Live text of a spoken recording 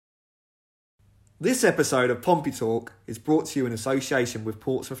This episode of Pompey Talk is brought to you in association with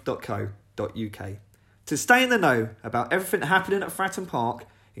portsmouth.co.uk. To stay in the know about everything happening at Fratton Park,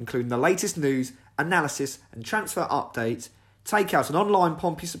 including the latest news, analysis and transfer updates, take out an online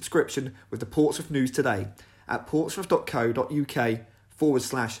Pompey subscription with the Portsmouth News today at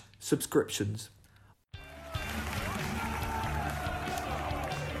portsmouth.co.uk/subscriptions.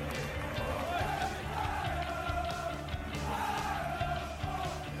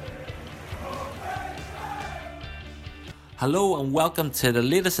 Hello and welcome to the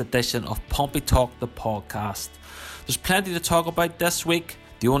latest edition of Pompey Talk, the podcast. There's plenty to talk about this week.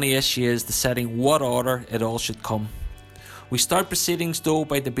 The only issue is deciding what order it all should come. We start proceedings though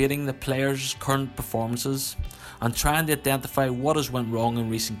by debating the players' current performances and trying to identify what has went wrong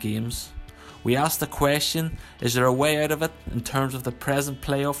in recent games. We ask the question, is there a way out of it in terms of the present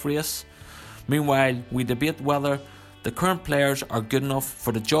playoff race? Meanwhile, we debate whether the current players are good enough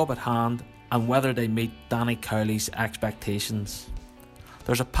for the job at hand and whether they meet Danny Cowley's expectations.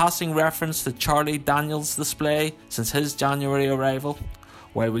 There's a passing reference to Charlie Daniels' display since his January arrival,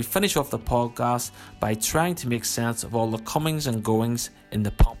 while we finish off the podcast by trying to make sense of all the comings and goings in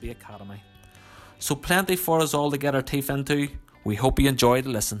the Pompey Academy. So plenty for us all to get our teeth into. We hope you enjoy the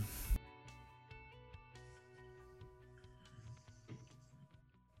listen.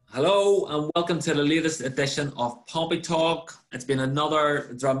 Hello and welcome to the latest edition of Pompey Talk. It's been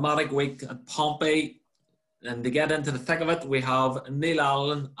another dramatic week at Pompey, and to get into the thick of it, we have Neil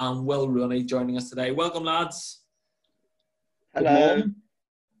Allen and Will Rooney joining us today. Welcome, lads. Hello.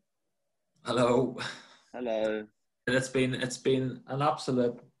 Hello. Hello. It's been an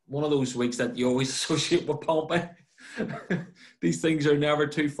absolute one of those weeks that you always associate with Pompey. These things are never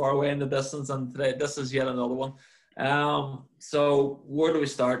too far away in the distance, and today this is yet another one. So where do we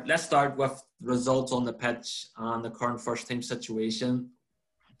start? Let's start with results on the pitch and the current first team situation.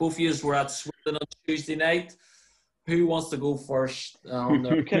 Both of you were at Swindon on Tuesday night. Who wants to go first?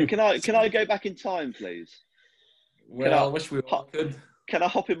 Can I go back in time, please? Well, I wish we all could. Can I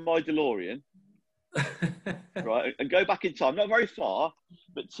hop in my DeLorean? Right, and go back in time, not very far,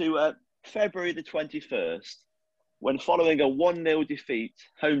 but to February the 21st, when following a 1-0 defeat,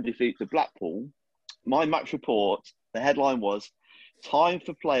 home defeat to Blackpool, my match report, the headline was, time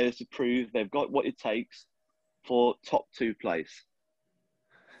for players to prove they've got what it takes for top 2 place.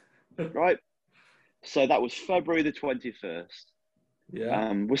 Right? So that was February the 21st.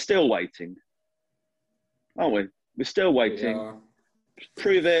 Yeah. We're still waiting, aren't we? We're still waiting.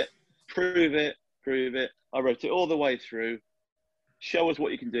 Prove it. I wrote it all the way through. Show us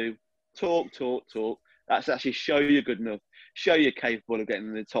what you can do. Talk. That's actually show you're good enough. Show you're capable of getting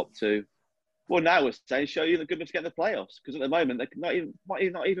in the top 2. Well, now we're saying show you the good enough to get in the playoffs, because at the moment they might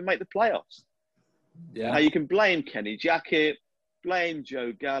not even make the playoffs. Yeah. Now you can blame Kenny Jackett, blame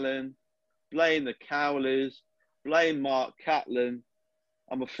Joe Gallen, blame the Cowleys, blame Mark Catlin.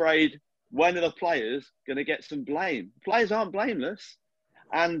 I'm afraid, when are the players going to get some blame? The players aren't blameless,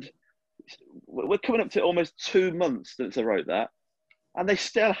 and we're coming up to almost 2 months since I wrote that, and they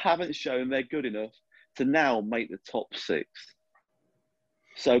still haven't shown they're good enough to now make the top 6.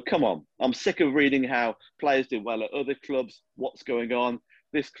 So come on, I'm sick of reading how players do well at other clubs, what's going on,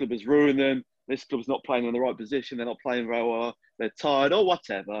 this club has ruined them, this club's not playing in the right position, they're not playing very well, they're tired or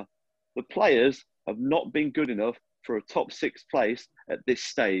whatever. The players have not been good enough for a top 6 place at this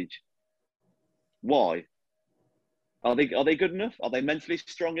stage. Why? Are they good enough? Are they mentally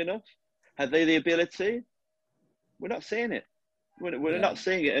strong enough? Have they the ability? We're not seeing it. We're not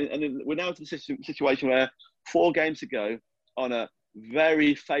seeing it. And we're now in a situation where 4 games to go on a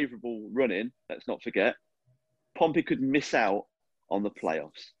very favourable run-in, let's not forget, Pompey could miss out on the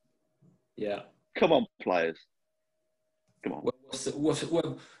playoffs. Yeah. Come on, players. Come on.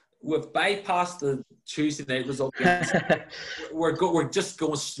 We've bypassed the Tuesday night result. we're just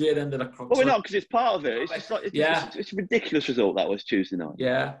going straight into the crux. Well, we're not, because it's part of it. It's just like it's a ridiculous result that was Tuesday night.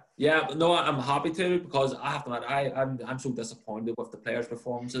 Yeah. But no, I'm happy to, because I have to admit I'm so disappointed with the players'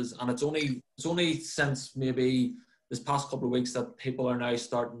 performances, and it's only since maybe this past couple of weeks that people are now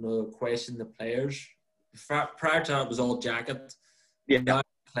starting to question the players. Prior to that, it was all Jackett. Yeah. Now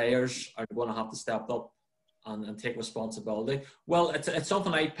players are going to have to step up and take responsibility. Well, it's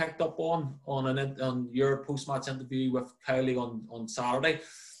something I picked up on your post-match interview with Cowley on Saturday.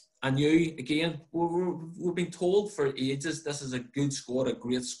 And you, again, we've been told for ages this is a good squad, a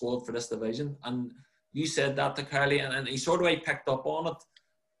great squad for this division. And you said that to Cowley, and he sort of picked up on it.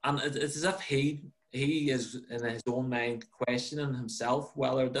 And it's as if he is, in his own mind, questioning himself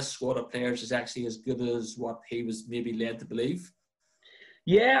whether this squad of players is actually as good as what he was maybe led to believe.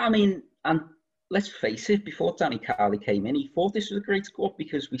 Yeah, I mean, and let's face it, before Danny Cowley came in, he thought this was a great squad,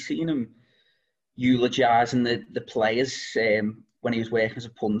 because we seen him eulogising the players when he was working as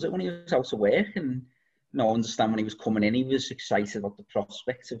a pundit, when he was out of work. And I understand when he was coming in, he was excited about the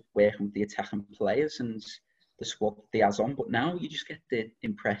prospect of working with the attacking players and the squad he has on. But now you just get the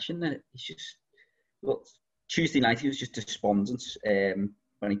impression that he's just, look, Tuesday night he was just despondent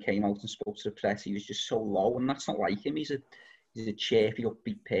when he came out and spoke to the press. He was just so low, and that's not like him. He's a chirpy,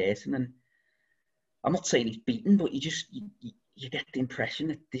 upbeat person, and I'm not saying he's beaten, but you get the impression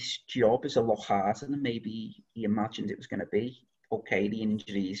that this job is a lot harder than maybe he imagined it was going to be. Okay, the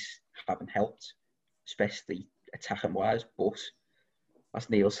injuries haven't helped, especially attacking-wise, but as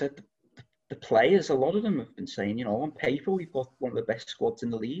Neil said, the players, a lot of them have been saying, on paper, we've got one of the best squads in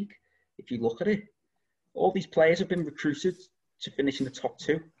the league. If you look at it, all these players have been recruited to finish in the top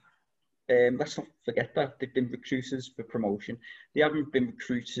two. Let's not forget that. They've been recruited for promotion. They haven't been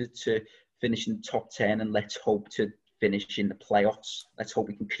recruited to finish in the top 10 and let's hope to finish in the playoffs. Let's hope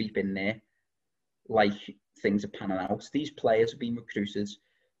we can creep in there like things are panning out. These players have been recruited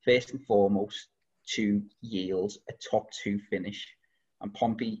first and foremost to yield a top 2 finish. And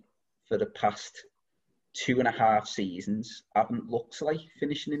Pompey, for the past 2.5 seasons, haven't looked like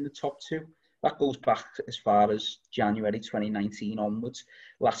finishing in the top 2. That goes back as far as January 2019 onwards.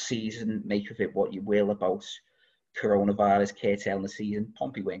 Last season, make of it what you will about coronavirus curtailing the season.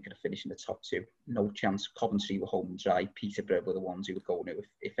 Pompey weren't going to finish in the top 2. No chance. Coventry were home and dry. Peterborough were the ones who were going to,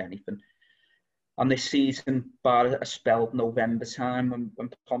 if anything. And this season, bar a spell of November time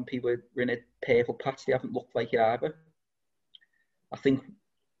when Pompey were in a purple patch, they haven't looked like it either. I think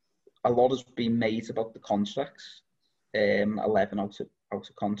a lot has been made about the contracts. 11 out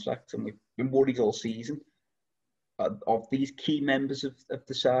of contract, and we've been worried all season of these key members of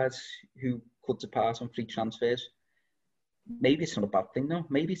the side who could depart on free transfers. Maybe it's not a bad thing though.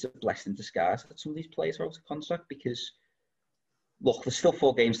 Maybe it's a blessing in disguise that some of these players are out of contract, because look, there's still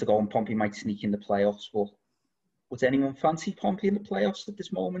 4 games to go and Pompey might sneak in the playoffs. But would anyone fancy Pompey in the playoffs at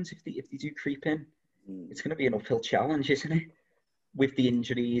this moment if they do creep in? It's going to be an uphill challenge, isn't it? With the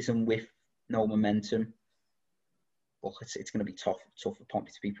injuries and with no momentum. Well, it's going to be tough for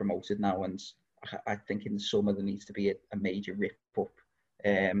Pompey to be promoted now, and I think in the summer there needs to be a major rip-up.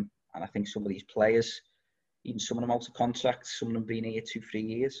 And I think some of these players, even some of them out of contract, some of them been here 2-3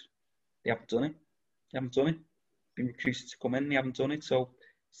 years, they haven't done it. Been recruited to come in, they haven't done it, so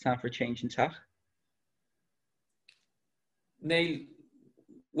it's time for a change in tack. Neil,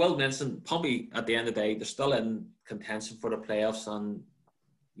 well mentioned, Pompey, at the end of the day, they're still in contention for the playoffs, and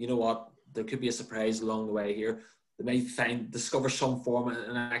you know what? There could be a surprise along the way here. They may discover some form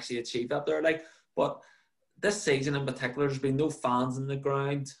and actually achieve that there. But this season in particular, there's been no fans in the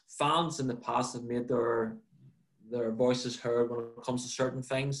ground. Fans in the past have made their voices heard when it comes to certain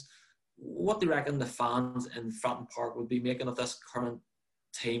things. What do you reckon the fans in Fratton Park would be making of this current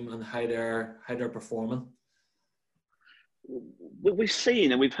team and how they're performing? We've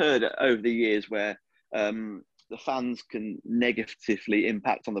seen and we've heard over the years where the fans can negatively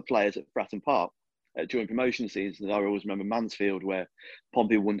impact on the players at Fratton Park. During promotion seasons, I always remember Mansfield, where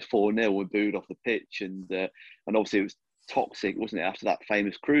Pompey won 4-0 and booed off the pitch, and obviously it was toxic, wasn't it? After that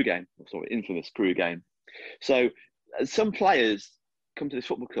famous Crewe game, infamous Crewe game. So some players come to this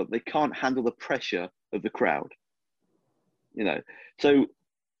football club, they can't handle the pressure of the crowd. So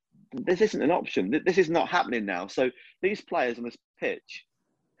this isn't an option. This is not happening now. So these players on this pitch,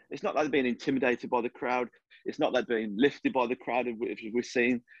 it's not like they're being intimidated by the crowd. It's not that being lifted by the crowd, which we've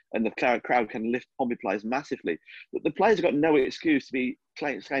seen, and the crowd can lift Pompey players massively. But the players have got no excuse to be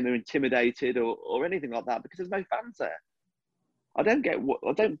saying they're intimidated or anything like that, because there's no fans there. I don't get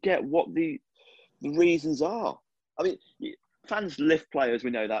what the reasons are. I mean, fans lift players,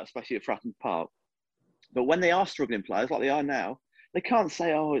 we know that, especially at Fratton Park. But when they are struggling players like they are now, they can't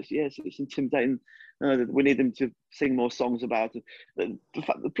say, "Oh, it's intimidating. We need them to sing more songs about it."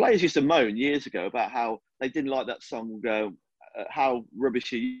 The players used to moan years ago about how they didn't like that song, "How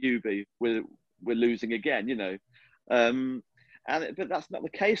Rubbish Are You Be? We're losing again," but that's not the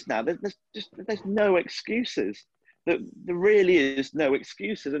case now. There's no excuses. There really is no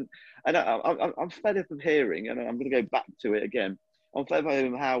excuses, and I'm fed up of hearing, and I'm going to go back to it again. I'm fed up of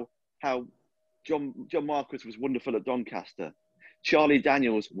hearing how John Marquis was wonderful at Doncaster. Charlie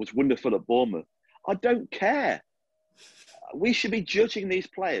Daniels was wonderful at Bournemouth. I don't care. We should be judging these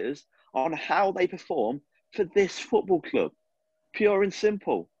players on how they perform for this football club. Pure and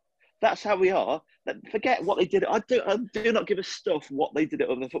simple. That's how we are. Forget what they did. I do not give a stuff what they did at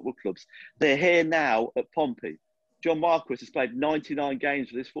other football clubs. They're here now at Pompey. John Marquis has played 99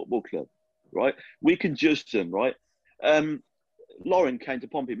 games for this football club, right? We can judge them, right? Lauren came to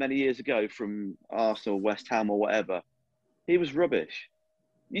Pompey many years ago from Arsenal, West Ham or whatever. He was rubbish.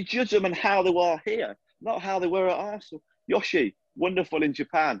 You judge them on how they were here, not how they were at Arsenal. Yoshi, wonderful in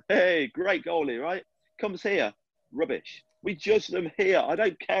Japan. Hey, great goalie, right? Comes here, rubbish. We judge them here. I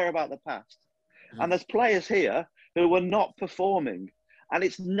don't care about the past. And there's players here who are not performing. And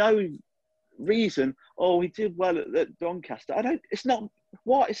it's no reason, he did well at Doncaster. It's not,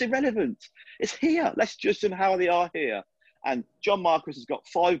 it's irrelevant. It's here. Let's judge them how they are here. And John Marquis has got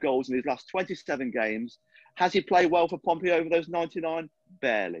 5 goals in his last 27 games. Has he played well for Pompey over those 99?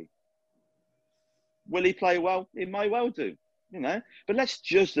 Barely. Will he play well? He may well do, But let's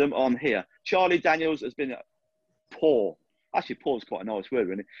judge them on here. Charlie Daniels has been poor. Actually, poor is quite a nice word,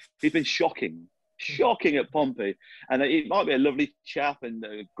 really. He's been shocking at Pompey. And he might be a lovely chap and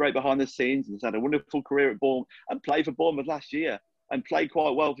great behind the scenes and has had a wonderful career at Bournemouth and played for Bournemouth last year and played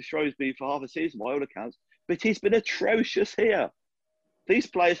quite well for Shrewsbury for half a season by all accounts. But he's been atrocious here. These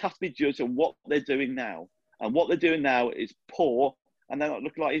players have to be judged on what they're doing now. And what they're doing now is poor, and they're not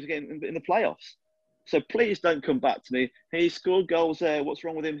looking like he's getting in the playoffs. So please don't come back to me. He scored goals there. What's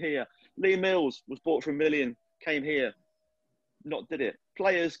wrong with him here? Lee Mills was bought for $1 million, came here, not did it.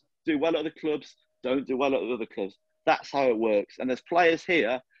 Players do well at other clubs, don't do well at other clubs. That's how it works. And there's players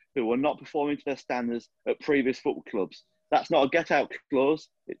here who are not performing to their standards at previous football clubs. That's not a get-out clause.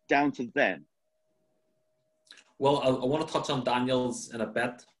 It's down to them. Well, I want to touch on Daniels in a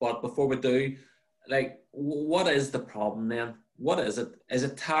bit, but before we do, what is the problem then? What is it? Is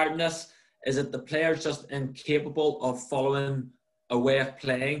it tiredness? Is it the players just incapable of following a way of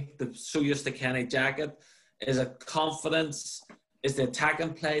playing? They're so used to Kenny Jackett. Is it confidence? Is the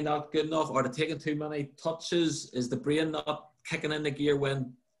attacking play not good enough? Are they taking too many touches? Is the brain not kicking in the gear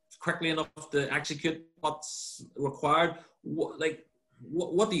when quickly enough to execute what's required? What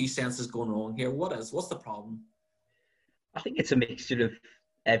do you sense is going on here? What's the problem? I think it's a mixture of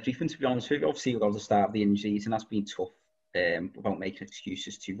everything, to be honest with you. Obviously, we've got to start with the injuries, and that's been tough without making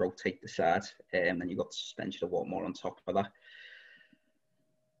excuses to rotate the side. Then you've got suspension of Watmore on top of that.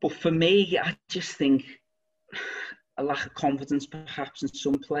 But for me, I just think a lack of confidence perhaps in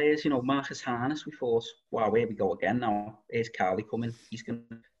some players. Marcus Harness, we thought, wow, here we go again now. Here's Carly coming. He's going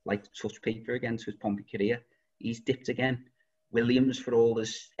to touch paper again to his Pompey career. He's dipped again. Williams, for all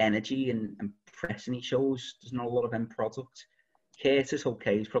his energy and pressing he shows, there's not a lot of end product. Curtis,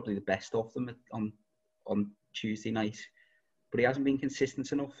 okay, he's probably the best of them on Tuesday night. But he hasn't been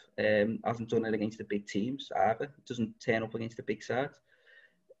consistent enough. Hasn't done it against the big teams either. Doesn't turn up against the big sides.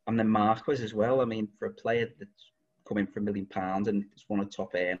 And then Marquis as well. I mean, for a player that's coming for £1 million and is one of the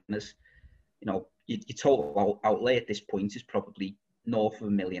top earners, your total outlay at this point is probably north of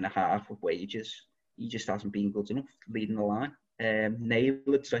 $1.5 million of wages. He just hasn't been good enough leading the line.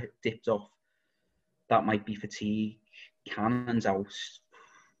 Naylor's dipped off. That might be fatigue. Cannon's out.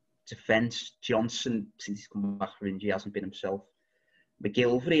 Defence, Johnson, since he's come back from injury, hasn't been himself.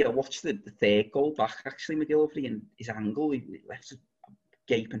 McGilvery, I watched the third goal back, actually, McGilvery, and his angle, he left a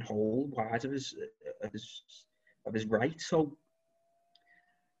gaping hole wide of his right. So,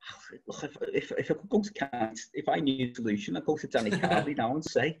 look, if I could go to Cannes, if I knew the solution, I'd go to Danny Carley now and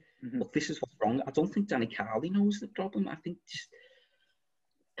say, look, this is what's wrong. I don't think Danny Carley knows the problem. I think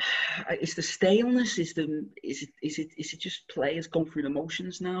it's the staleness. Is it just players going through the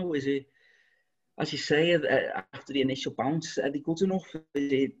motions now? Is it, as you say, after the initial bounce, are they good enough? Are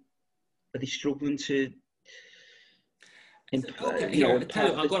they struggling to? I'm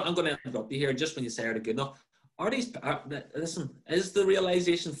going to interrupt you here just when you say are they good enough. Listen, is the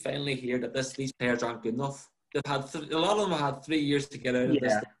realization finally here that these players aren't good enough? They've had a lot of them have had 3 years to get out of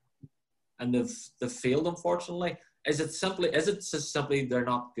this, and they've failed, unfortunately. Is it just simply they're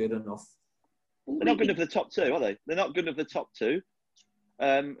not good enough? They're not good enough for the top two, are they? They're not good enough for the top two,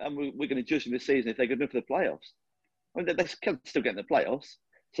 and we're going to judge them this season if they're good enough for the playoffs. I mean, they can still get in the playoffs.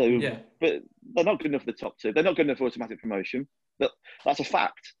 So, but they're not good enough for the top two. They're not good enough for automatic promotion. But that's a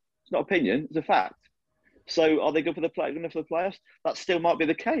fact. It's not opinion. It's a fact. So, are they good enough for the playoffs? That still might be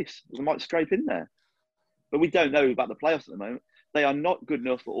the case. They might scrape in there. But we don't know about the playoffs at the moment. They are not good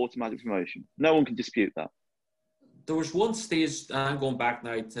enough for automatic promotion. No one can dispute that. There was one stage, and I'm going back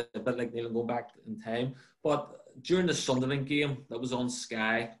now to a bit like Neil, going back in time, but during the Sunderland game that was on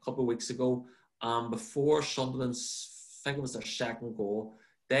Sky a couple of weeks ago, before Sunderland's, I think it was their second goal,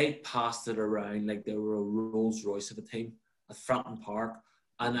 they passed it around like they were a Rolls Royce of a team at Fratton Park.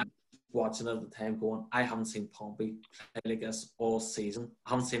 And I was watching it at the time going, I haven't seen Pompey play like this all season.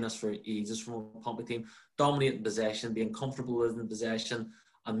 I haven't seen this for ages from a Pompey team. Dominating possession, being comfortable in possession,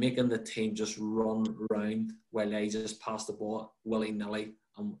 and making the team just run around while they just pass the ball willy-nilly.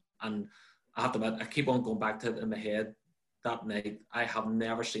 And I have to admit, I keep on going back to it in my head that night. I have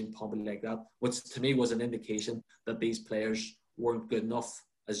never seen Pompey like that, which to me was an indication that these players weren't good enough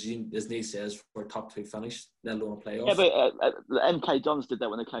as Neil says, for a top 2 finish, let alone a playoff. Yeah, but MK Dons did that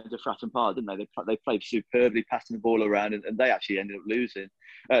when they came to Fratton Park, didn't they? They played superbly, passing the ball around, and they actually ended up losing.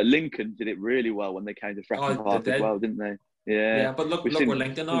 Lincoln did it really well when they came to Fratton Park as well, didn't they? Yeah, but look where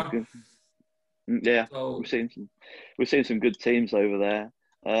Lincoln are. Yeah, so, we've seen some good teams over there.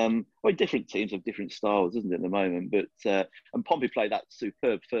 Well, different teams have different styles, isn't it, at the moment? But and Pompey played that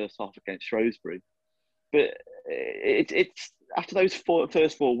superb first half against Shrewsbury. But it's after those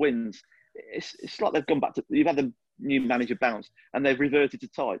first 4 wins, it's like they've gone back to, you've had the new manager bounce and they've reverted to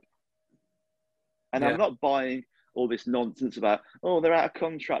type. And I'm not buying all this nonsense about, they're out of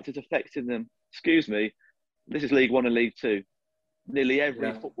contract, it's affecting them. Excuse me, this is League One and League Two. Nearly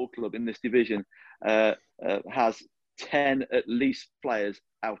every football club in this division has 10 at least players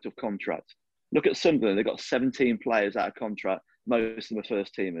out of contract. Look at Sunderland, they've got 17 players out of contract. Most of them are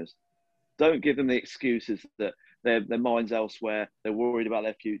first teamers. Don't give them the excuses that their mind's elsewhere. They're worried about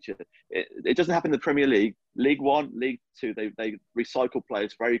their future. It doesn't happen in the Premier League. League One, League Two, they recycle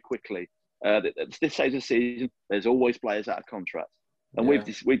players very quickly. This stage of the season, there's always players out of contract. And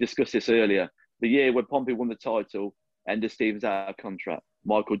we discussed this earlier. The year when Pompey won the title, Ender Stevens out of contract,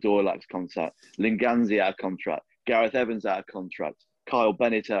 Michael Doyle out of contract, Linganzi out of contract, Gareth Evans out of contract, Kyle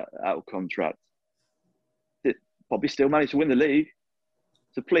Bennett out of contract. Pompey still managed to win the league.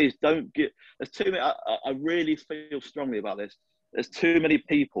 So please don't get. There's too many. I really feel strongly about this. There's too many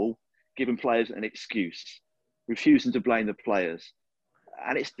people giving players an excuse, refusing to blame the players,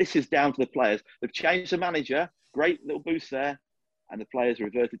 and this is down to the players. They've changed the manager. Great little boost there, and the players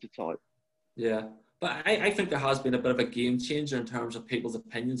reverted to type. Yeah, but I think there has been a bit of a game changer in terms of people's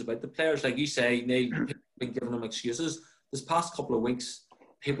opinions about the players. Like you say, Neil, people have been giving them excuses. This past couple of weeks,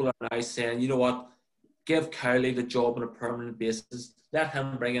 people are now saying, you know what, give Cowley the job on a permanent basis. Let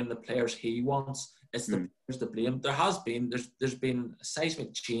him bring in the players he wants. It's the players to blame. There's been a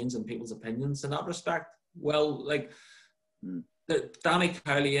seismic change in people's opinions in that respect. Well, Danny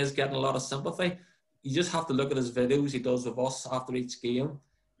Cowley is getting a lot of sympathy. You just have to look at his videos he does with us after each game.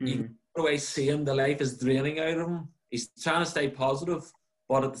 You always see him, the life is draining out of him. He's trying to stay positive,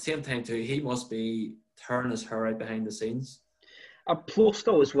 but at the same time too, he must be tearing his hair out behind the scenes. And plus,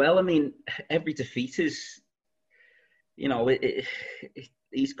 though, as well, I mean, every defeat is,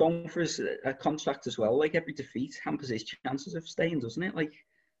 he's gone for a contract as well. Like, every defeat hampers his chances of staying, doesn't it? Like,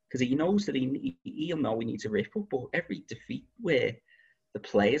 because he knows that he'll know he needs a rip up, but every defeat where the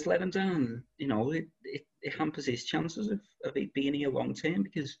players let him down, it hampers his chances of it being here long term.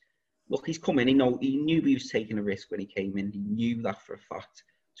 Because, look, he's come in, he knew he was taking a risk when he came in. He knew that for a fact,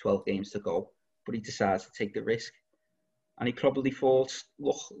 12 games to go, but he decides to take the risk. And he probably thought,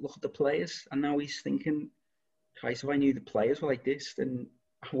 look at the players. And now he's thinking, Christ, if I knew the players were like this, then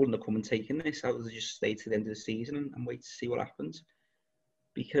I wouldn't have come and taken this. I would have just stayed to the end of the season and wait to see what happens.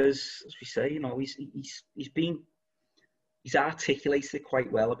 Because, as we say, he's articulated it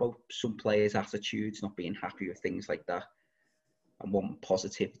quite well about some players' attitudes, not being happy with things like that, and wanting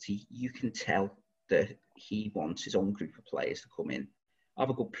positivity. You can tell that he wants his own group of players to come in,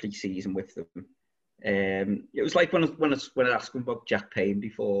 have a good pre-season with them. It was like when I asked him about Jack Payne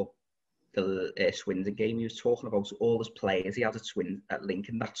before the Swindon game, he was talking about all his players he had at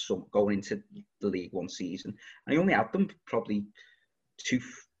Lincoln that summer going into the League One season, and he only had them probably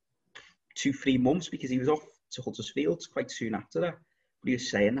 2-3 months because he was off to Huddersfield quite soon after that. But he was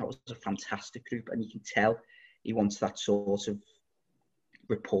saying that was a fantastic group, and you can tell he wants that sort of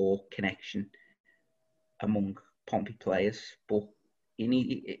rapport connection among Pompey players. But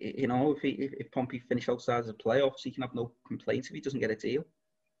if Pompey finish outside the playoffs, he can have no complaints if he doesn't get a deal.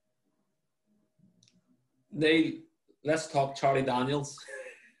 Neil, let's talk Charlie Daniels.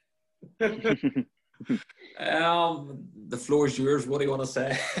 The floor is yours. What do you want to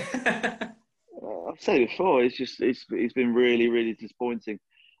say? I've said it before. It's been really, really disappointing.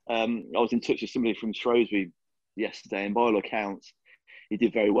 I was in touch with somebody from Shrewsbury yesterday, and by all accounts, he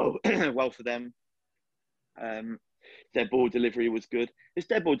did very well, well for them. Dead ball delivery was good. His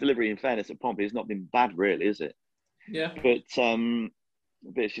dead ball delivery, in fairness, at Pompey has not been bad, really, is it? Yeah. But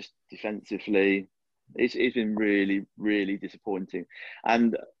it's just defensively, it's been really, really disappointing.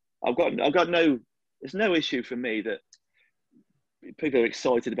 And I've got no. There's no issue for me that people are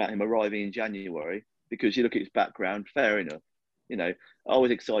excited about him arriving in January because you look at his background. Fair enough. I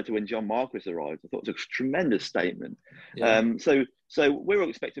was excited when John Marquis arrived. I thought it was a tremendous statement. Yeah. So we're all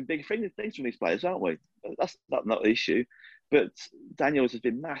expecting big things from these players, aren't we? That's not the issue. But Daniels has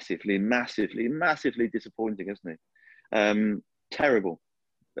been massively, massively, massively disappointing, hasn't he? Terrible.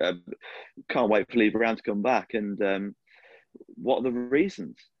 Can't wait for Lee Brown to come back. And what are the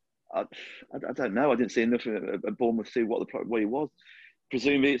reasons? I don't know. I didn't see enough of Bournemouth to see what he was.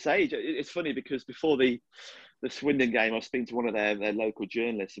 presumably it's age. It's funny because before the Swindon game, I was speaking to one of their local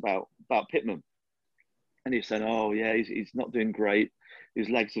journalists about Pitman, and he was saying, "Oh yeah, he's not doing great. His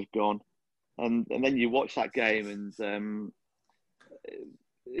legs have gone." And then you watch that game, and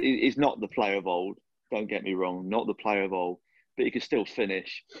he's not the player of old. Don't get me wrong, not the player of old, but he can still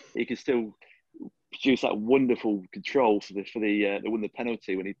finish. He can still produce that wonderful control for the win the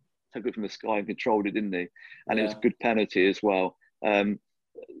penalty when he took it from the sky and controlled it, didn't he? And it was a good penalty as well.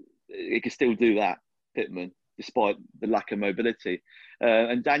 He can still do that, Pitman, despite the lack of mobility.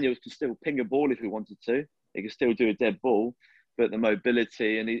 And Daniels can still ping a ball if he wanted to. He can still do a dead ball, but the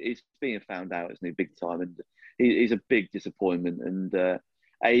mobility, and he's being found out, isn't he, big time? And he's a big disappointment. And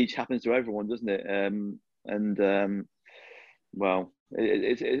age happens to everyone, doesn't it? Well,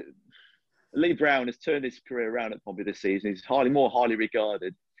 Lee Brown has turned his career around at Pompey this season. He's more highly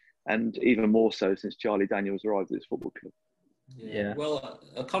regarded, and even more so since Charlie Daniels arrived at this football club. Yeah. Well,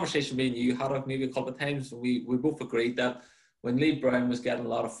 a conversation me and you had maybe a couple of times. We both agreed that when Lee Brown was getting a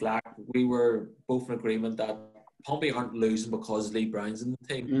lot of flack, we were both in agreement that Pompey aren't losing because Lee Brown's in the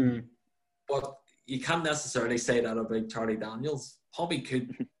team. But you can't necessarily say that about Charlie Daniels. Pompey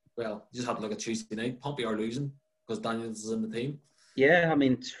could, well, you just have to look at Tuesday night. Pompey are losing because Daniels is in the team. Yeah, I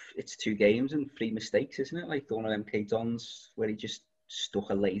mean, it's 2 games and 3 mistakes, isn't it? Like one of them K Dons where he just stuck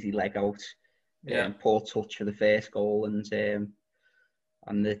a lazy leg out. Poor touch for the first goal,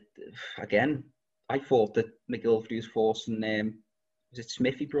 again, I thought that McGilvray was forcing. Was it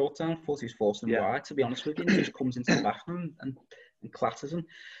Smith he brought down? I thought he was forcing him wide. To be honest with you, and he just comes into the back and clatters him.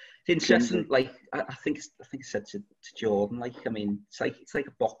 It's interesting. Like I think I said to Jordan. Like I mean, it's like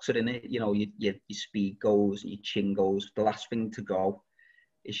a boxer, in it. You know, your speed goes, your chin goes. The last thing to go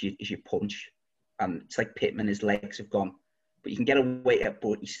is your punch, and it's like Pitman. His legs have gone. But you can get away,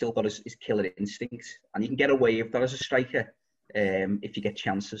 but he's still got his killer instincts. And you can get away with that as a striker if you get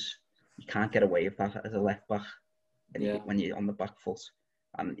chances. You can't get away with that as a left back when you're on the back foot.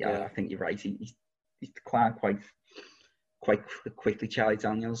 And I think you're right. He's declined quite quickly, Charlie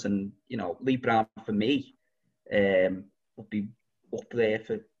Daniels. And, you know, Lee Brown, for me, would be up there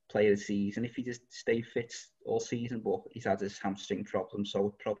for player of the season if he just stay fit all season. But he's had his hamstring problem, so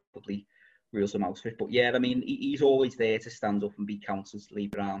it probably rules him out of it. But yeah, I mean, he's always there to stand up and be counted, Lee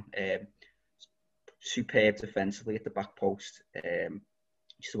Brown. Superb defensively at the back post.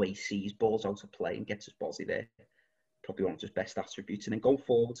 Just the way he sees balls out of play and gets his body there. Probably one of his best attributes. And then going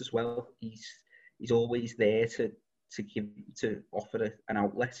forwards as well, he's always there to offer an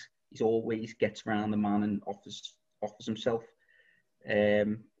outlet. He's always gets around the man and offers himself.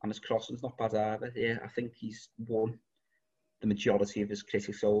 And his crossing's not bad either. Yeah, I think he's won the majority of his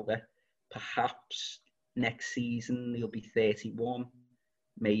critics over. Perhaps next season he'll be 31.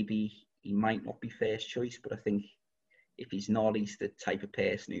 Maybe he might not be first choice, but I think if he's not, he's the type of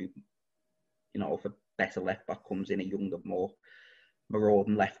person who, you know, if a better left back comes in, a younger, more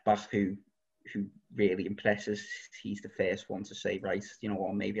marauding left back who really impresses, he's the first one to say, right, you know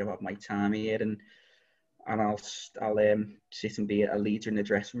what, maybe I've had my time here and I'll sit and be a leader in the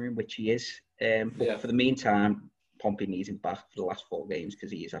dressing room, which he is. But for the meantime, Pompey needs him back for the last 4 games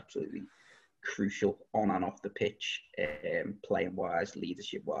because he is absolutely crucial on and off the pitch, playing wise,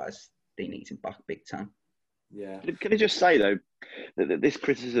 leadership wise. They need him back big time. Yeah. Can I just say though that this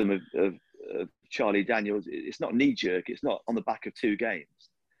criticism of Charlie Daniels, it's not knee jerk. It's not on the back of 2 games.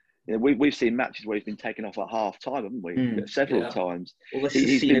 You know, we've seen matches where he's been taken off at half time, haven't we? Several times. Well,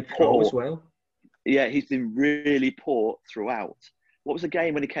 he's been poor as well. Yeah, he's been really poor throughout. What was the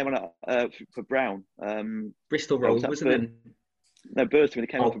game when he came on for Brown? Bristol Road, wasn't it? No, Burton when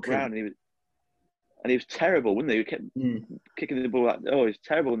he came on for Brown, and he was terrible, wasn't he? He kept kicking the ball out. Oh, he was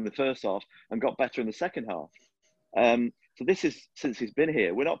terrible in the first half and got better in the second half. So this is since he's been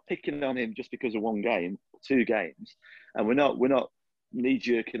here. We're not picking on him just because of 1 game, 2 games, and we're not knee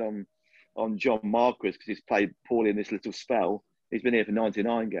jerking on John Marquis because he's played poorly in this little spell. He's been here for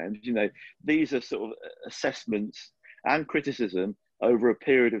 99 games. You know, these are sort of assessments and criticism over a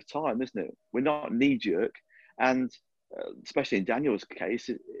period of time, isn't it? We're not knee jerk, and especially in Daniel's case,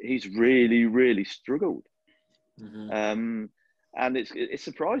 he's really, really struggled. And it's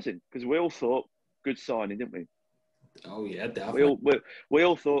surprising because we all thought good signing, didn't we? Oh yeah, definitely. We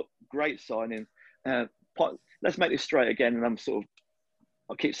all thought great signing. Let's make this straight again, and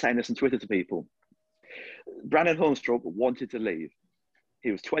I keep saying this on Twitter to people. Brandon Hornstrup wanted to leave.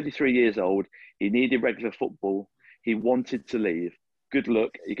 He was 23 years old. He needed regular football. He wanted to leave. Good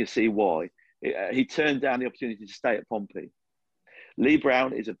luck. You can see why. He turned down the opportunity to stay at Pompey. Lee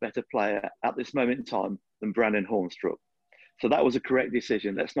Brown is a better player at this moment in time than Brandon Hornstrup. So that was a correct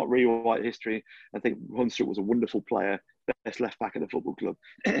decision. Let's not rewrite history. I think Hornstrup was a wonderful player. best left back at the football club.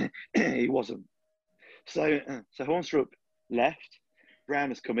 He wasn't. So Hornstrup left. Brown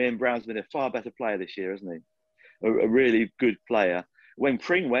has come in. Brown's been a far better player this year, hasn't he? A really good player. When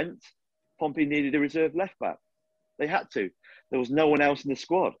Pring went, Pompey needed a reserve left back. They had to. There was no one else in the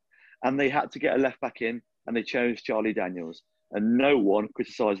squad. And they had to get a left back in, and they chose Charlie Daniels. And no one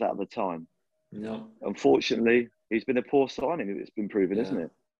criticised that at the time. No. Unfortunately, he's been a poor signing, it's been proven, isn't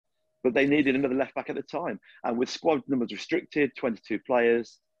it? But they needed another left back at the time. And with squad numbers restricted, 22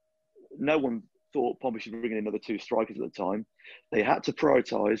 players, no one thought Pompey should bring in another 2 strikers at the time. They had to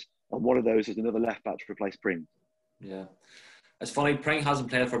prioritise, and one of those was another left back to replace Pring. Yeah. It's funny, Pring hasn't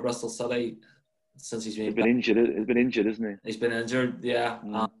played for Bristol City since he's been injured. He's been injured, isn't he? He's been injured, yeah.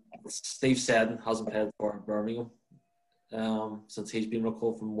 Steve Seddon hasn't played for Birmingham since he's been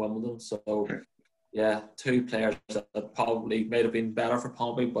recalled from Wimbledon. So, yeah, 2 players that probably might have been better for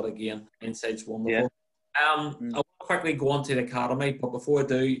Pompey, but again, hindsight's wonderful. I want to quickly go on to the academy, but before I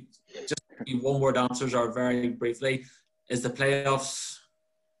do, just one-word answers are very briefly. Is the playoffs,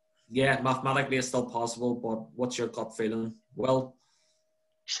 mathematically it's still possible, but what's your gut feeling? Well,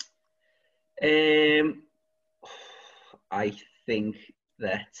 I think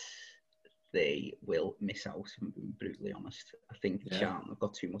that they will miss out, if I'm being brutally honest. I think Charlton have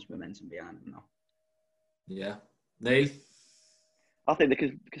got too much momentum behind them now. Yeah. Neil? I think they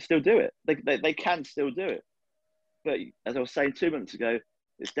can still do it. They can still do it. But as I was saying 2 months ago,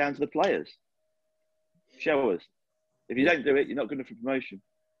 it's down to the players. Show us. If you don't do it, you're not good enough for promotion.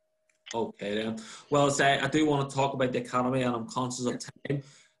 Okay, then. Well, I do want to talk about the academy, and I'm conscious of time.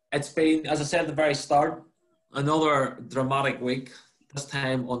 It's been, as I said at the very start, another dramatic week, this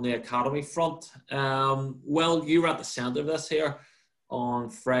time on the academy front. Well, you were at the centre of this here on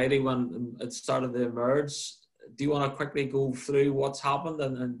Friday when it started to emerge. Do you want to quickly go through what's happened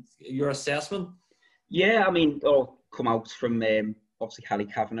and your assessment? Yeah, I mean, it'll come out from obviously Harry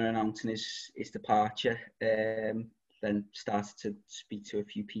Kavanagh announcing his departure. Then started to speak to a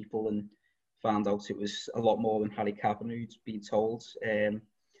few people and found out it was a lot more than Harry Kavanagh who'd been told.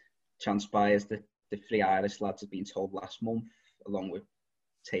 Transpires that the 3 Irish lads had been told last month, along with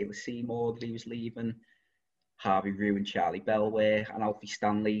Taylor Seymour, that he was leaving. Harvey Roux and Charlie Bell were, and Alfie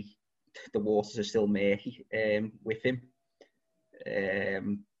Stanley. The waters are still murky with him.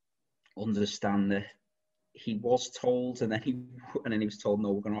 Understand that he was told, and then he was told,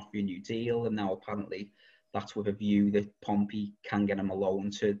 no, we're going to offer you a new deal, and now apparently that's with a view that Pompey can get him a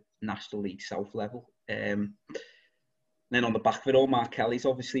loan to National League South level. Then on the back of it all, Mark Kelly's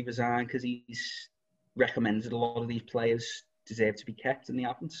obviously resigned because he's recommended a lot of these players deserve to be kept and they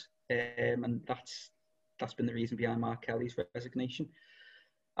haven't. And that's been the reason behind Mark Kelly's resignation.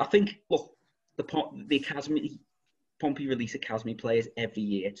 I think, look, the academy, Pompey release academy players every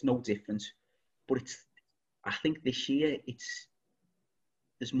year. It's no different. But I think this year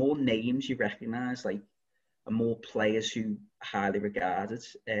there's more names you recognise, like, and more players who are highly regarded.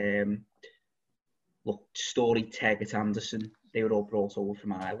 Look, Story, Teggett, Anderson, they were all brought over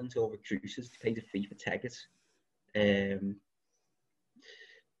from Ireland, all recruited. They paid a fee for Teggett.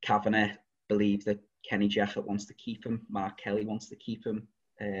 Kavanagh believed that Kenny Jackett wants to keep him. Mark Kelly wants to keep him.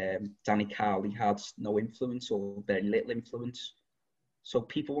 Danny Cowley had no influence or very little influence. So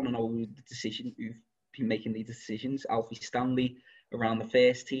people want to know who've been making these decisions. Alfie Stanley around the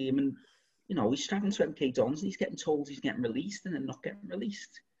first team, and he's travelling to MK Dons and he's getting told he's getting released and then not getting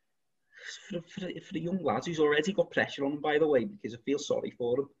released. For the young lads who's already got pressure on him, by the way, because I feel sorry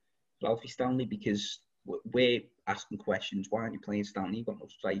for him, for Alfie Stanley, because we're asking questions. Why aren't you playing Stanley? You've got no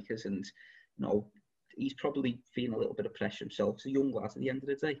strikers, and he's probably feeling a little bit of pressure himself. He's a young lad at the end of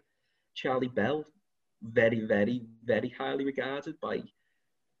the day. Charlie Bell, very, very, very highly regarded by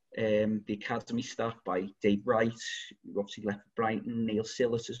the academy staff, by Dave Wright, who obviously left Brighton, Neil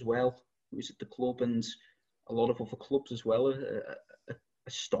Sillett as well, who was at the club, and a lot of other clubs as well are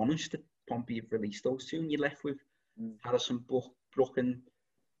astonished that Pompey have released those two, and you're left with Harrison Brook and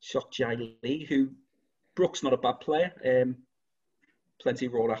Sok-Jai Lee, who Brook's not a bad player. Plenty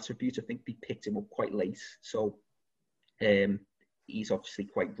of raw attributes. I think they picked him up quite late, so he's obviously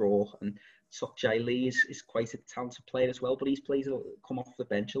quite raw. And Sok-Jai Lee is quite a talented player as well, but he's played come off the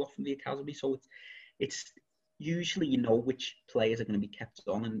bench a lot from the academy, so it's usually which players are going to be kept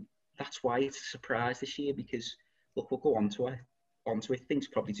on, and that's why it's a surprise this year. Because look, we'll go on to it. Things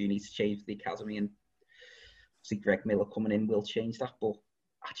probably do need to change for the academy, and obviously Greg Miller coming in will change that, but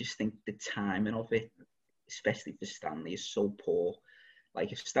I just think the timing of it, especially for Stanley, is so poor.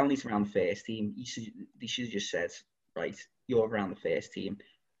 Like, if Stanley's around the first team, they should have just said, right, you're around the first team,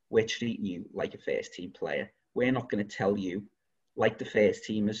 we're treating you like a first team player. We're not going to tell you, like the first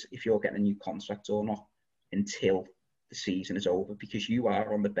teamers, if you're getting a new contract or not until the season is over because you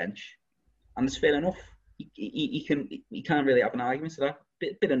are on the bench, and it's fair enough. He can't really have an argument to that.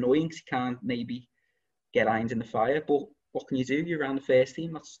 Bit annoying because he can't maybe get irons in the fire, but what can you do? You're around the first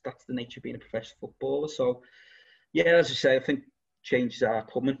team. That's the nature of being a professional footballer. So yeah, as I say, I think changes are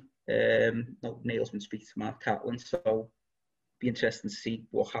coming. Neil's been speaking to Mark Catlin, so it'll be interesting to see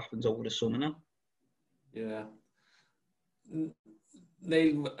what happens over the summer now. Yeah.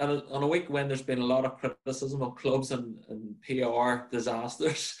 Neil, on a week when there's been a lot of criticism of clubs and PR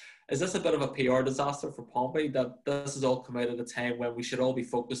disasters, is this a bit of a PR disaster for Pompey, that this has all come out at a time when we should all be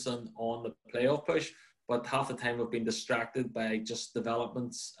focusing on the playoff push, but half the time we've been distracted by just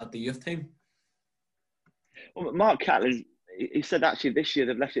developments at the youth team? Well, Mark Catlin, he said actually this year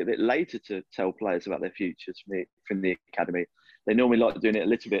they've left it a bit later to tell players about their futures from the academy. They normally like doing it a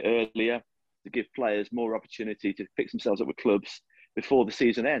little bit earlier to give players more opportunity to fix themselves up with clubs before the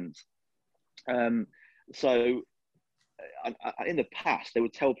season ends. So in the past, they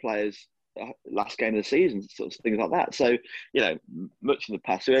would tell players last game of the season, sort of things like that. So, you know, much in the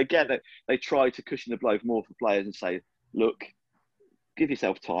past. So again, they try to cushion the blow more for players and say, look, give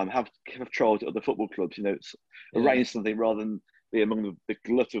yourself time, have trials at other football clubs, you know, arrange something rather than be among the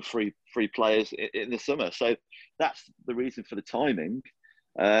glut of free players in the summer. So that's the reason for the timing.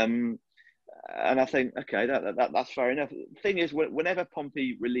 And I think, okay, that's fair enough. The thing is, whenever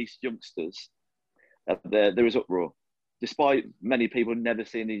Pompey released youngsters, there was uproar, despite many people never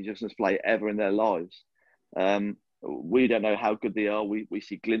seeing these youngsters play ever in their lives. We don't know how good they are. We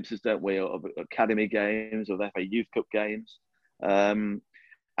see glimpses, don't we, of academy games, of FA Youth Cup games. And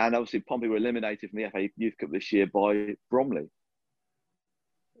obviously, Pompey were eliminated from the FA Youth Cup this year by Bromley.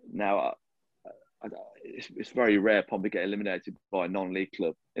 Now, it's very rare Pompey get eliminated by a non-league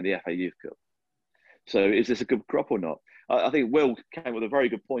club in the FA Youth Cup. So is this a good crop or not? I think Will came with a very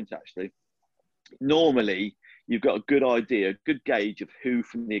good point, actually. Normally, you've got a good idea, a good gauge of who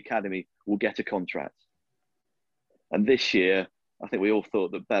from the academy will get a contract. And this year, I think we all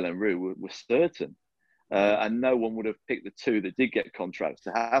thought that Bell and Roux were certain. And no one would have picked the two that did get contracts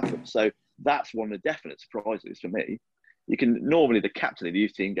to have them. So that's one of the definite surprises for me. You can normally, the captain of the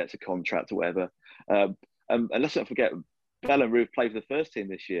youth team gets a contract or whatever. And let's not forget, Bell and Roux played for the first team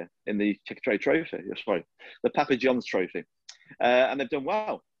this year in the Checkatrade Trophy. Sorry, the Papa John's Trophy. And they've done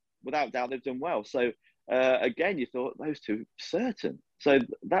well. Without doubt, they've done well. So again, you thought those two certain. So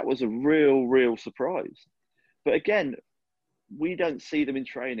that was a real surprise. But again, we don't see them in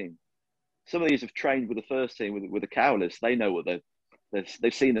training. Some of these have trained with the first team, with the Cowlers. They know what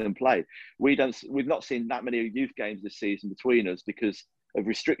they've seen them play. We've not seen that many youth games this season between us because of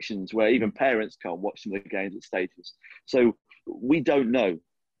restrictions where even parents can't watch some of the games at stages. So we don't know.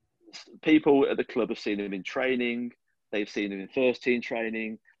 People at the club have seen them in training. They've seen them in first team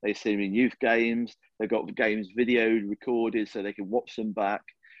training. They've seen them in youth games. They've got the games videoed, recorded so they can watch them back.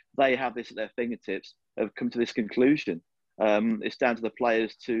 They have this at their fingertips. Have come to this conclusion. It's down to the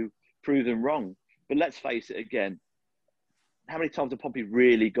players to prove them wrong. But let's face it again. How many times have Pompey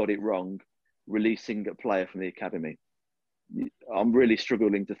really got it wrong releasing a player from the academy? I'm really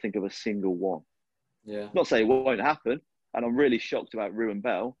struggling to think of a single one. Yeah. Not saying it won't happen. And I'm really shocked about Roux and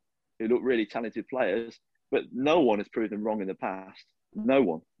Bell, who look really talented players, but no one has proved them wrong in the past. No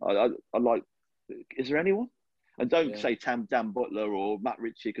one. I like, is there anyone? And don't say Dan Butler or Matt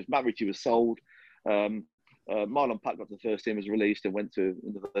Ritchie, because Matt Ritchie was sold. Marlon Pack got to the first team, was released and went to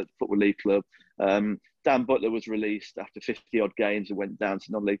the Football League club. Dan Butler was released after 50-odd games and went down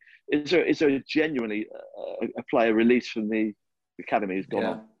to non-league. Is there genuinely a player released from the academy who's gone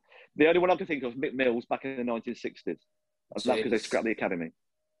on? The only one I can think of is Mick Mills back in the 1960s. That's because they scrapped the academy.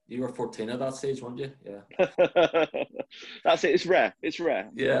 You were 14 at that stage, weren't you? Yeah. That's it. It's rare. It's rare.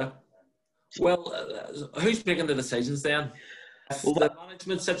 Yeah. Well, who's making the decisions then? Well, the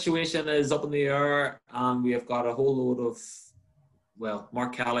management situation is up in the air, and we have got a whole load of,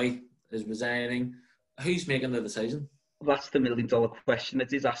 Mark Kelly is resigning. Who's making the decision? Well, that's the $1 million question. I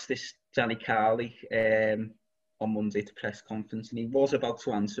did ask this Danny Carley on Monday at the press conference, and he was about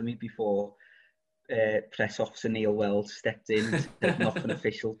to answer me before press officer Neil Wells stepped in and said nothing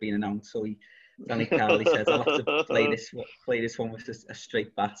official being announced. So Danny Carley said, I'll have to play this one with a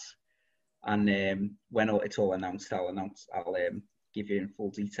straight bat. And when it's all announced, I'll give you in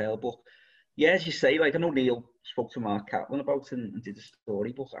full detail. But yeah, as you say, like I know Neil spoke to Mark Catlin about it and did a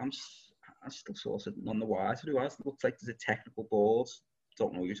story, but I'm still sort of none the wiser who has. It looks like there's a technical board.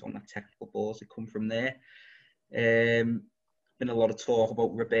 Don't know who's on that technical board. They come from there. Been a lot of talk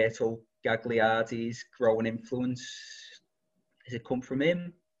about Roberto Gagliardi's growing influence. Has it come from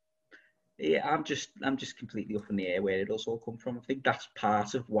him? Yeah, I'm just completely up in the air where it does all come from. I think that's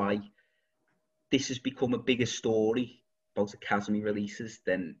part of why this has become a bigger story about academy releases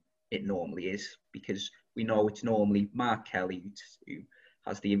than it normally is, because we know it's normally Mark Kelly who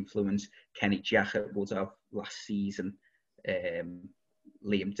has the influence, Kenny Jackett would have last season,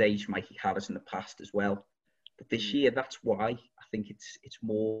 Liam Dage, Mikey Harris in the past as well. But this year, that's why I think it's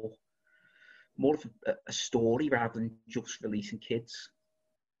more of a story rather than just releasing kids.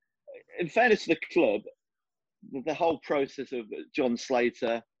 In fairness to the club, the whole process of John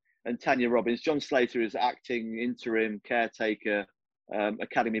Slater and Tanya Robbins. John Slater is acting interim caretaker,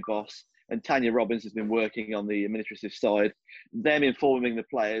 academy boss, and Tanya Robbins has been working on the administrative side. Them informing the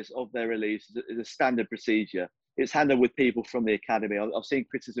players of their release is a standard procedure. It's handled with people from the academy. I've seen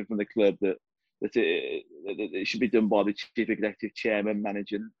criticism from the club that it should be done by the chief executive, chairman,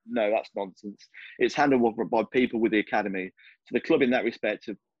 manager. No, that's nonsense. It's handled by people with the academy. So the club, in that respect,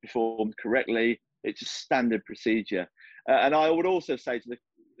 have performed correctly. It's a standard procedure. And I would also say,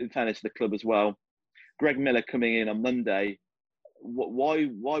 in fairness to the club as well, Greg Miller coming in on Monday, why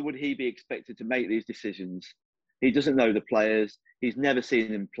would he be expected to make these decisions? He doesn't know the players. He's never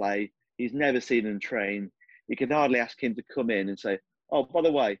seen them play. He's never seen them train. You can hardly ask him to come in and say, oh, by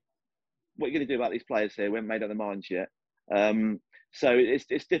the way, what are you going to do about these players here? We haven't made up their minds yet. So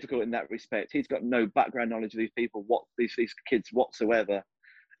it's difficult in that respect. He's got no background knowledge of these people, these kids whatsoever.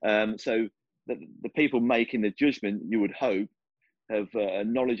 So the people making the judgment, you would hope, have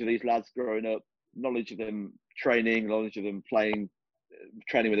knowledge of these lads growing up, knowledge of them training, knowledge of them playing,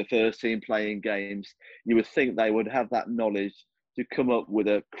 training with the first team, playing games. You would think they would have that knowledge to come up with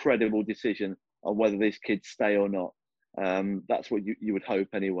a credible decision on whether these kids stay or not. That's what you would hope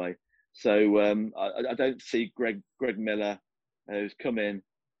anyway. So I don't see Greg Miller, who's come in.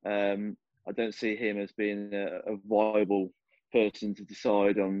 I don't see him as being a viable person to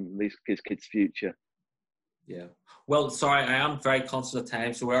decide on these kids' future. Yeah. Well, sorry, I am very conscious of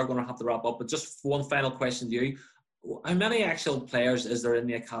time, so we are going to have to wrap up. But just one final question to you. How many actual players is there in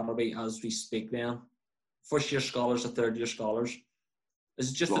the academy as we speak then? First-year scholars or third-year scholars?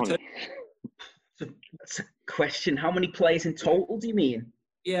 Is it just the two? That's a question. How many players in total do you mean?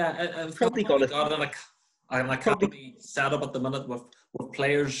 Yeah, I've probably got an academy set up at the minute with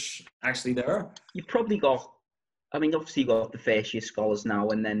players actually there. You've probably got, I mean, obviously you've got the first-year scholars now,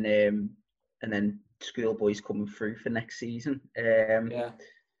 and then schoolboys coming through for next season. Yeah.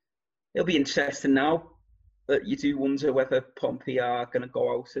 It'll be interesting now, but you do wonder whether Pompey are going to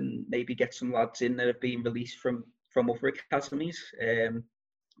go out and maybe get some lads in that have been released from other academies,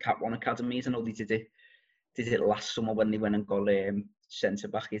 Cat 1 academies. I know they did it last summer when they went and got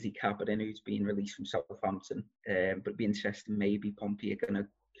centre-back Izzy Cabot in, who's been released from Southampton. But it'd be interesting, maybe Pompey are going to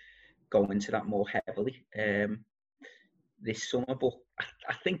go into that more heavily this summer. But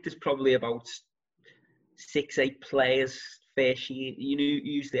I think there's probably about 6-8 players first year. You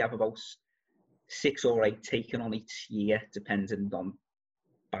usually have about 6 or 8 taken on each year, depending on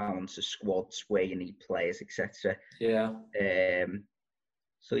balance of squads, where you need players, etc. Yeah.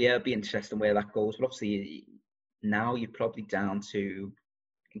 So yeah, it'll be interesting where that goes. But obviously now you're probably down to,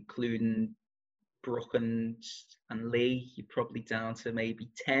 including Brook and Lee, you're probably down to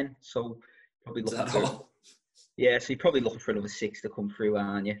maybe 10. So probably looking for, yeah, so you're probably looking for another 6 to come through,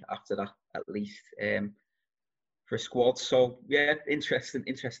 aren't you? After that, at least, for a squad. So yeah, interesting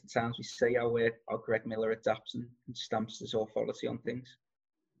times. We see how Greg Miller adapts and stamps his authority on things.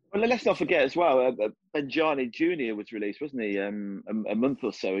 Well, let's not forget as well, Benjani Jr. was released, wasn't he, a month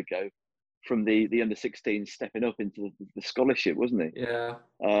or so ago, from the under-16 stepping up into the scholarship, wasn't he? Yeah.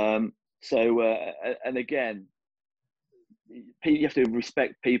 So, and again, you have to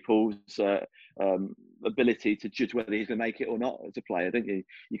respect people's ability to judge whether he's going to make it or not as a player, don't you?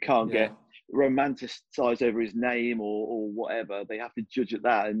 You can't get romanticised over his name or whatever. They have to judge at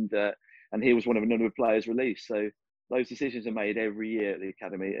that, and he was one of a number of players released. So those decisions are made every year at the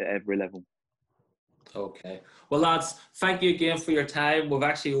academy at every level. Okay. Well, lads, thank you again for your time. We've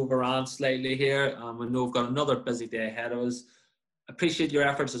actually overrun slightly here. We know we've got another busy day ahead of us. Appreciate your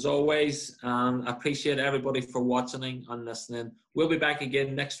efforts as always. Appreciate everybody for watching and listening. We'll be back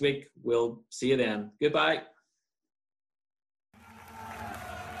again next week. We'll see you then. Goodbye.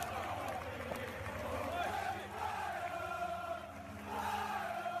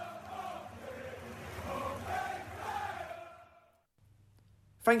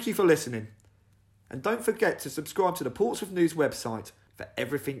 Thank you for listening. And don't forget to subscribe to the Portsmouth News website for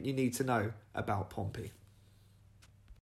everything you need to know about Pompey.